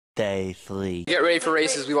Day 3. Get ready for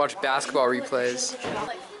races. We watch basketball replays.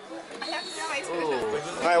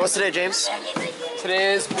 Alright, what's today, James?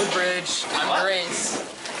 Today is Woodbridge. I'm Grace.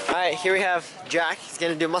 Alright, here we have Jack. He's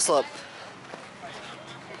gonna do muscle up.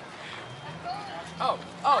 Oh.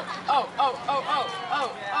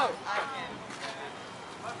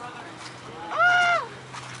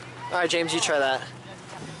 Alright, James, you try that.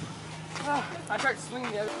 I tried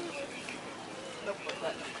swinging the other.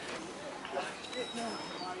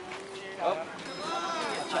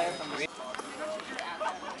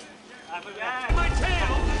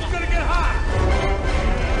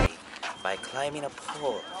 By climbing a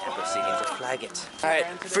pole and proceeding to flag it. Alright,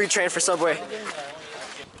 free train for Subway.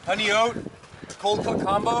 Honey oat, cold cook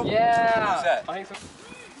combo? Yeah. What's that?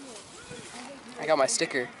 I got my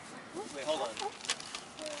sticker. Wait, hold on.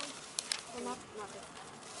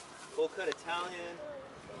 Cold cut Italian,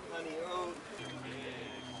 honey oat.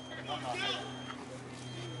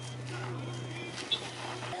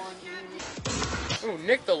 Ooh,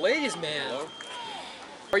 Nick the ladies man. How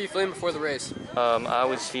are you feeling before the race? I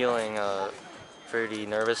was feeling pretty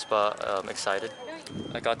nervous but excited.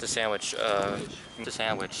 I got the sandwich. Because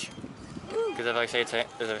if I say it's a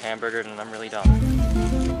hamburger, then I'm really dumb.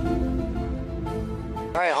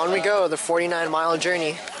 Alright, on we go. The 49-mile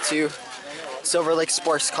journey to Silver Lake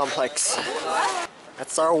Sports Complex.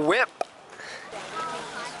 That's our whip.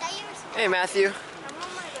 Hey, Matthew.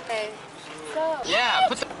 Yeah,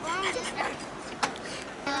 put the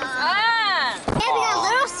we got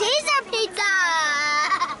Little Caesar pizza!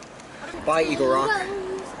 Bye, Eagle Rock.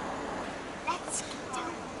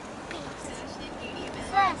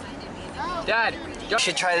 Dad. You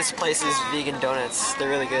should try this place's vegan donuts. They're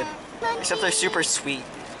really good. Except they're super sweet.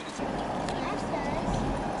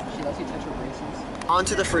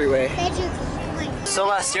 Onto the freeway.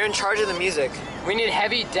 Celeste, you're in charge of the music. We need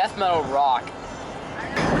heavy death metal rock.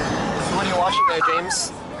 What are you watching there,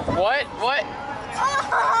 James? What? What?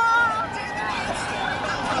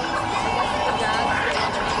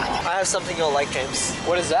 I have something you'll like, James.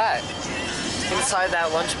 What is that? Inside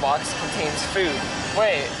that lunchbox contains food.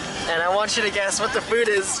 Wait, And I want you to guess what the food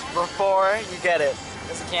is before you get it.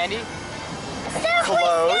 is it candy?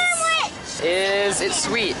 Close. Is it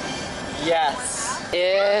sweet? Yes.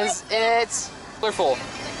 Is it colorful?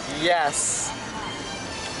 Yes.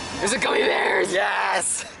 Is it gummy bears?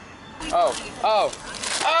 Yes. Oh.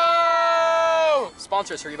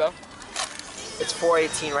 Sponsor us, Haribo. It's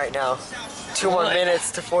 4:18 right now. 2 more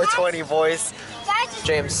minutes to 4:20, boys.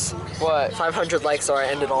 James, What? 500 likes or I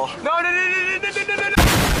end it all. No.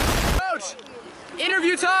 Ouch!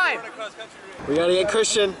 Interview time! We gotta get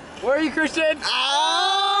Christian. Where are you, Christian?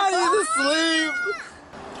 Ah, he's asleep.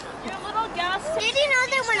 Did you know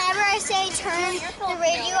that whenever I say turn the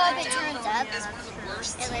radio up, it turns up?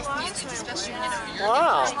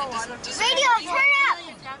 Wow. Radio, turn up!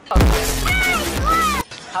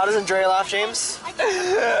 How does Andrea laugh, James?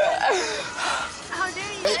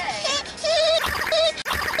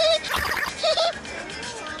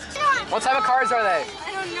 What type of cards are they?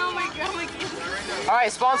 I don't know, my grandma gave me.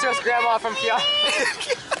 Alright, sponsor us, Grandma from Kia.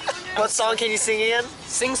 What song can you sing again?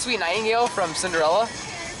 Sing Sweet Nightingale from Cinderella.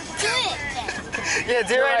 Do it. Yeah,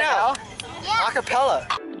 do it right now. Yeah. Acapella.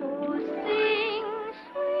 Hey,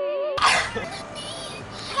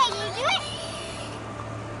 you do it?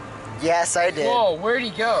 Yes, I did. Whoa, where'd he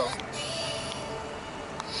go?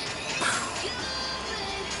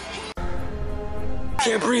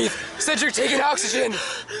 Can't breathe. Cedric, taking oxygen.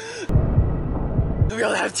 We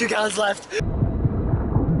only have 2 gallons left.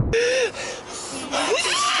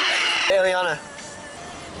 Hey, Liana.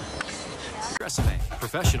 Resume,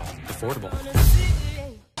 professional, affordable.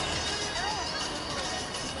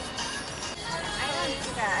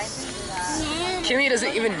 Kimmy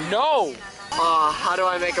doesn't even know. How do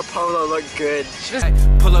I make a polo look good? She just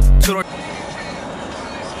Pull up to the...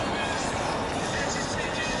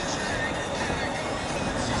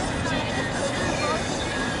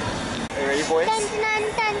 Are you ready, boys? Dun, dun,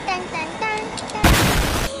 dun, dun, dun, dun, dun.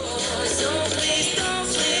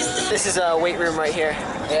 This is a weight room right here.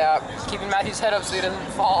 yeah, keeping Matthew's head up so he doesn't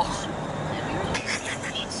fall.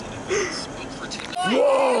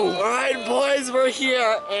 Whoa! Alright, boys, we're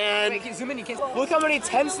here, and... Wait, zoom in, you can't. Look how many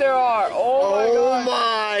tents there are. Oh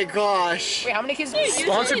my gosh. Wait, how many kids?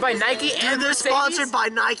 Sponsored by Nike and They're Mercedes? sponsored by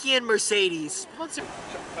Nike and Mercedes. Okay.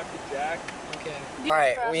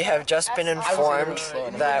 Alright, we have just been informed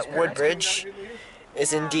that Woodbridge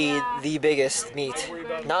is indeed the biggest meet.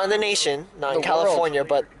 Not in the nation, not in The California,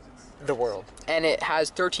 but the world. And it has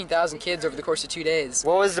 13,000 kids over the course of 2 days.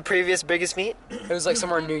 What was the previous biggest meet? It was like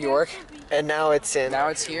somewhere in New York. And now it's in Now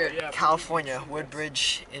it's here. California,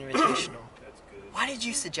 Woodbridge Invitational. Why did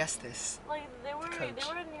you suggest this? Like they were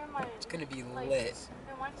near my. It's gonna be lit.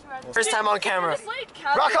 First time on camera.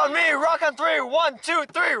 Rock on me, rock on 3. 1, 2,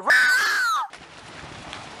 3. Rock.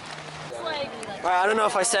 Alright, I don't know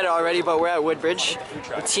if I said it already, but we're at Woodbridge.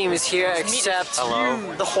 The team is here except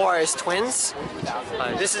the Horace twins.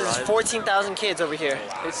 This is 14,000 kids over here.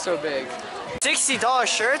 It's so big. $60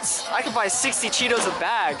 shirts? I could buy 60 Cheetos of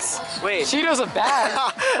bags. Wait. Cheetos a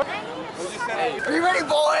bag? Are you ready,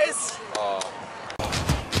 boys?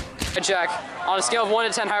 Hey Jack, on a scale of 1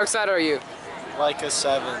 to 10, how excited are you? Like a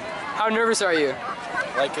 7. How nervous are you?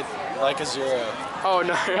 Like a 0. Oh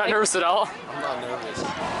no, you're not nervous at all? I'm not nervous.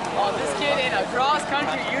 Oh, this kid in a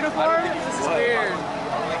cross-country uniform? This is weird.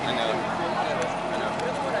 I know.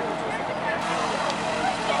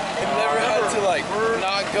 I've never had to like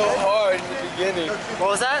not go hard in the beginning. What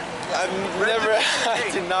was that? I've never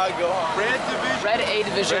had to not go hard. Red A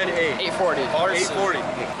division, 840. 840.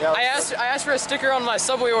 Yeah, I asked for a sticker on my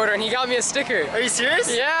Subway order and he got me a sticker. Are you serious?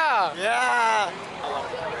 Yeah. Yeah.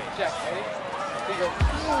 Jack, ready? Here you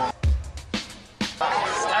go.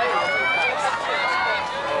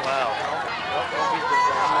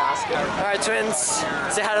 Alright, twins,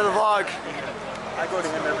 say hi to the vlog. I go to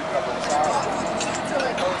him every couple of times.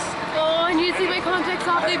 Oh, I need to see my contacts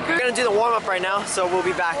off. We're gonna do the warm-up right now, so we'll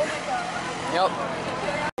be back. Yep.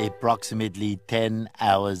 Approximately 10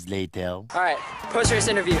 hours later. Alright, post-race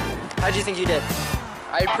interview. How do you think you did?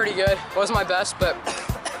 I did pretty good. Wasn't my best, but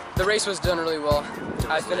the race was done really well.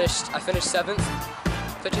 I finished 7th,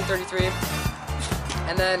 15:33,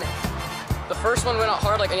 and then the first one went out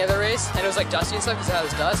hard like any other race, and it was like dusty and stuff because it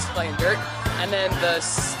has dust, like in dirt. And then the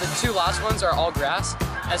 2 last ones are all grass.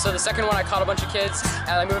 And so the second one I caught a bunch of kids,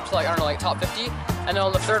 and I moved to like, I don't know, like top 50. And then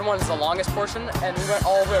on the third one is the longest portion, and we went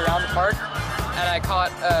all the way around the park. And I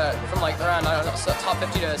caught from like around, I don't know, so top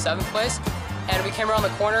 50 to 7th place. And we came around the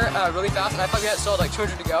corner really fast, and I thought we had still like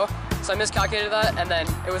 200 to go. So I miscalculated that, and then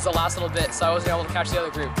it was the last little bit, so I wasn't able to catch the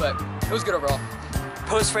other group, but it was good overall.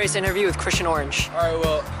 Post-race interview with Christian Orange. Alright,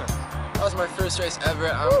 well, that was my first race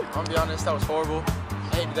ever. I'm gonna be honest, that was horrible.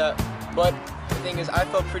 I hated that. But the thing is, I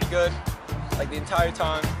felt pretty good. Like the entire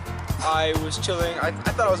time, I was chilling. I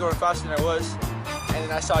thought I was going faster than I was. And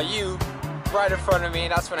then I saw you right in front of me,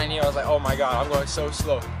 and that's when I knew. I was like, oh my god, I'm going so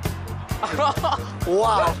slow.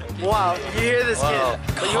 Wow, wow, you hear this kid?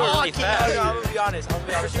 But you were really fast. I'm gonna be honest.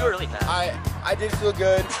 You were really fast. I did feel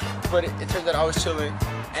good, but it turns out I was chilling.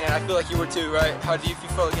 And I feel like you were too, right? How do you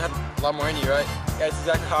feel like you had a lot more in you, right? Yeah, that's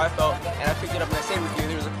exactly how I felt. And I picked it up and I stayed with you.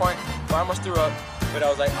 There was a point where I almost threw up, but I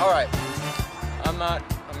was like, all right, I'm not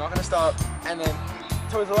gonna stop. And then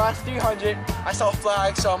towards the last 300, I saw a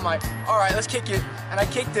flag, so I'm like, all right, let's kick it. And I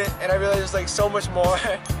kicked it, and I realized there's like so much more.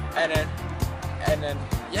 and then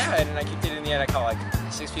I kicked it in the end. I caught like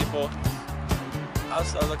 6 people. I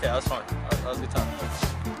was okay. I was fine. That was a good time.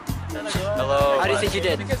 Hello. How do you think you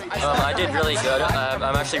did? I did really good.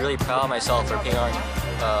 I'm actually really proud of myself for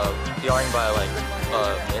PRing by like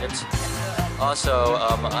minutes. Also,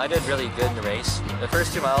 I did really good in the race. The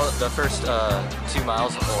first 2 miles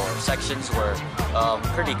or sections were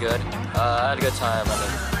pretty good. I had a good time.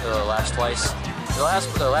 The last twice. The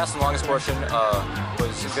last and longest portion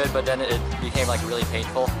was good, but then it became like really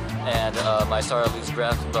painful, and I started to lose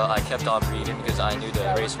breath. But I kept on breathing because I knew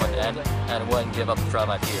the race wouldn't end and wouldn't give up in front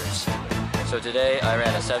of my peers. So today I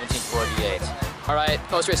ran a 17:48. All right,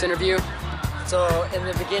 post-race interview. So in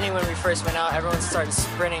the beginning when we first went out, everyone started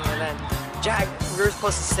sprinting, and then Jack, we were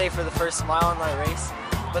supposed to stay for the first mile in the race,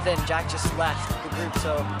 but then Jack just left the group,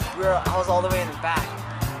 so I was all the way in the back.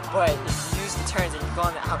 But if you use the turns and you go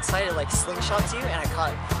on the outside, it like slingshots you, and I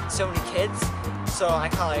caught so many kids. So I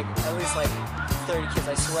caught like at least like 30 kids,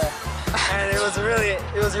 I swear. And it was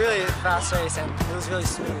really a fast race, and it was really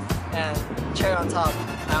smooth. And cherry on top,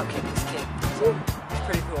 I outkicked this kid. So it's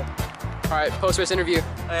pretty cool. All right, post-race interview.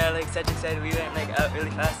 Oh yeah, like Cedric said, we went like out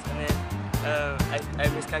really fast, and then I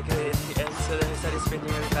miscalculated at the end, so then I started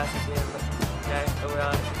sprinting really fast at the end. But yeah,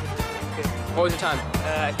 overall, I think it was good. What was your time?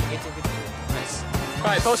 I think 18:52. Nice. All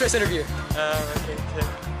right, post-race interview. Okay, so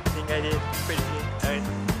I think I did pretty good.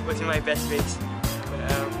 It wasn't my best race, but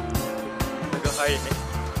I'll go hard in it.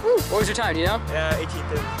 Woo. What was your time, do you know?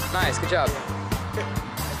 18:30. Nice, good job.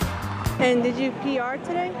 And did you PR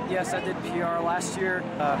today? Yes, I did PR last year.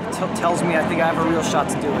 Tells me I think I have a real shot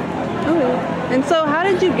to do it. Okay. And so how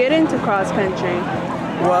did you get into cross country?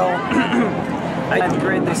 Well, in 9th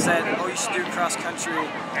grade they said, oh, you should do cross country.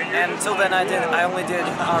 And until then I only did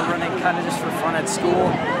running kind of just for fun at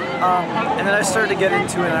school. And then I started to get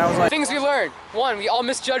into it, and I was like... Things we learned. 1, we all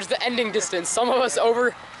misjudged the ending distance. Some of us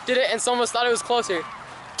overdid it and some of us thought it was closer.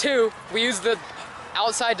 2, we used the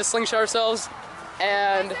outside to slingshot ourselves.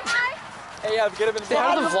 And Hey, yeah, get him in the Say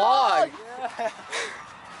hi to the vlog.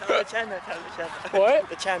 The channel. What?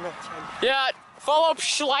 The channel. Yeah, follow up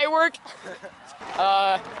Lightwork.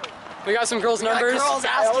 We got some girls' numbers. Girls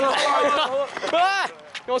asking. Ah!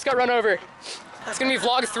 We almost got run over. It's gonna be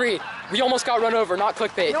vlog 3. We almost got run over, not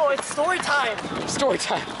clickbait. No, it's story time. Story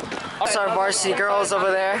time. It's our varsity girls over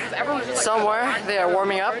there. Somewhere they are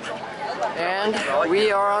warming up, and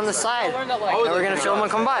we are on the side. And we're gonna film and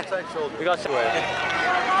come by. We got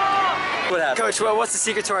what happened? Coach, well, what's the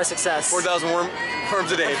secret to our success? 4,000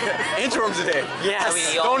 worms a day. Inchworms a day. Yes.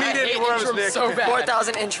 Don't eat any worms, Nick. So bad.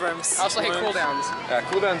 4,000 inchworms. I also hate cooldowns. Yeah,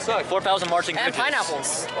 cooldown sucks. 4,000 marching And cookies.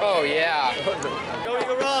 pineapples. Oh yeah. Go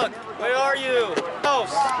Eagle Rock. Where are you?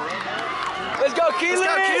 Let's go, Keely. Let's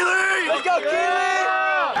go, Keely. Let's go, Keely.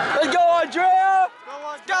 Let's go, Andrea.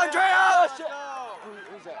 Let's go, Andrea.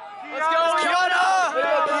 Let's go, Kiana.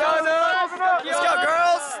 Let's go,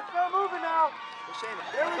 girls.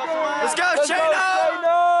 Let's go,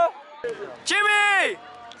 Shayna. Jimmy.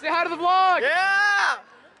 Say hi to the vlog. Yeah.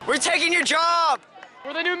 We're taking your job.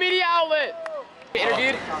 We're the new media outlet.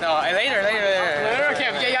 Interviewed? No, later. Okay,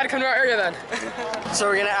 yeah, you gotta come to our area then. So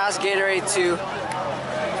we're gonna ask Gatorade to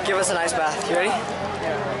give us an ice bath. You ready?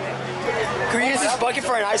 Can we use this bucket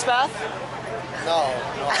for an ice bath? No.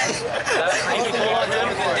 Dip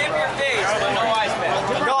your face, but no ice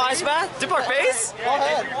bath. No ice bath? Dip our face? Go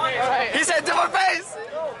ahead. He said dip our face!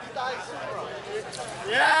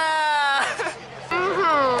 Yeah!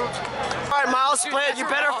 Alright, Miles Split, you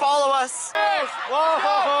better follow us. Whoa!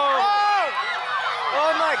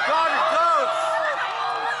 Oh my God, we're close!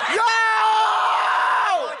 Yo!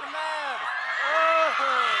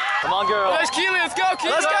 Come on, girl. There's Keely, let's go,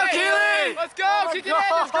 Keely! Let's go, Keely! Let's go, kick it in,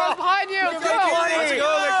 there's girls behind you, let's go! Let's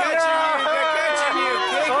go, they're catching you,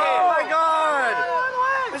 kick it! Oh my God!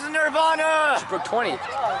 This is Nirvana! She broke 20.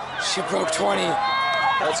 She broke 20.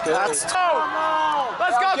 That's good. Let's go, Kiana!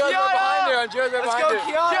 Let's go, Kiana!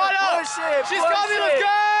 Kiana! Push it! She's coming, let's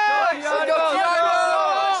go! Let's go,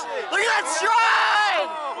 Kiana! Look at that stride!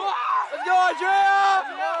 Let's go, Andrea!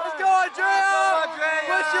 Let's go, Andrea!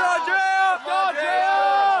 Push it, Andrea! Go, Andrea!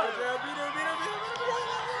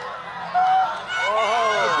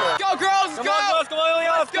 Go, girls, let's go! Come on,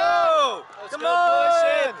 Ileana, let's go! Come on!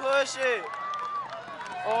 Push it!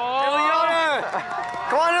 Ileana!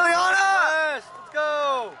 Come on, Ileana! Yes, let's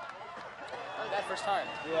go! That first time.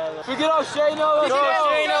 Yeah. Pick it up, Shayna! Let's go!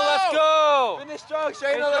 Shayna, let's go! Finish strong,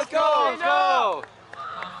 Shayna, let's go! Let's go!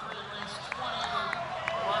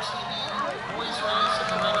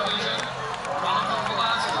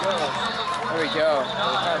 There we go.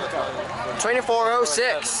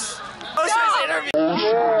 2406. I'm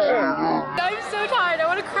so tired. I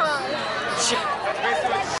want to cry.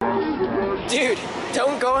 Dude,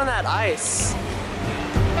 don't go in that ice.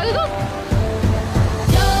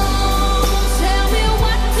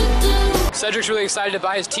 Cedric's really excited to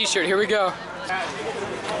buy his t-shirt. Here we go.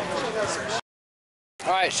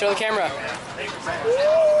 All right, show the camera.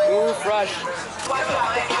 Ooh, fresh.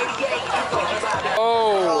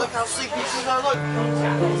 Oh. Look how sleek these things are, look.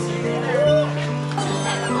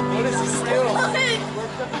 What is this skill?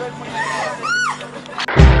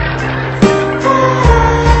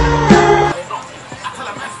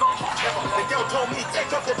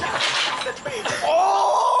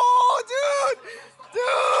 Oh,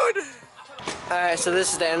 dude! Alright, so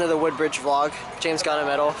this is the end of the Woodbridge vlog. James got a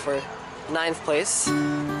medal for 9th place.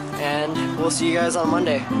 And we'll see you guys on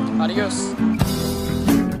Monday. Adios.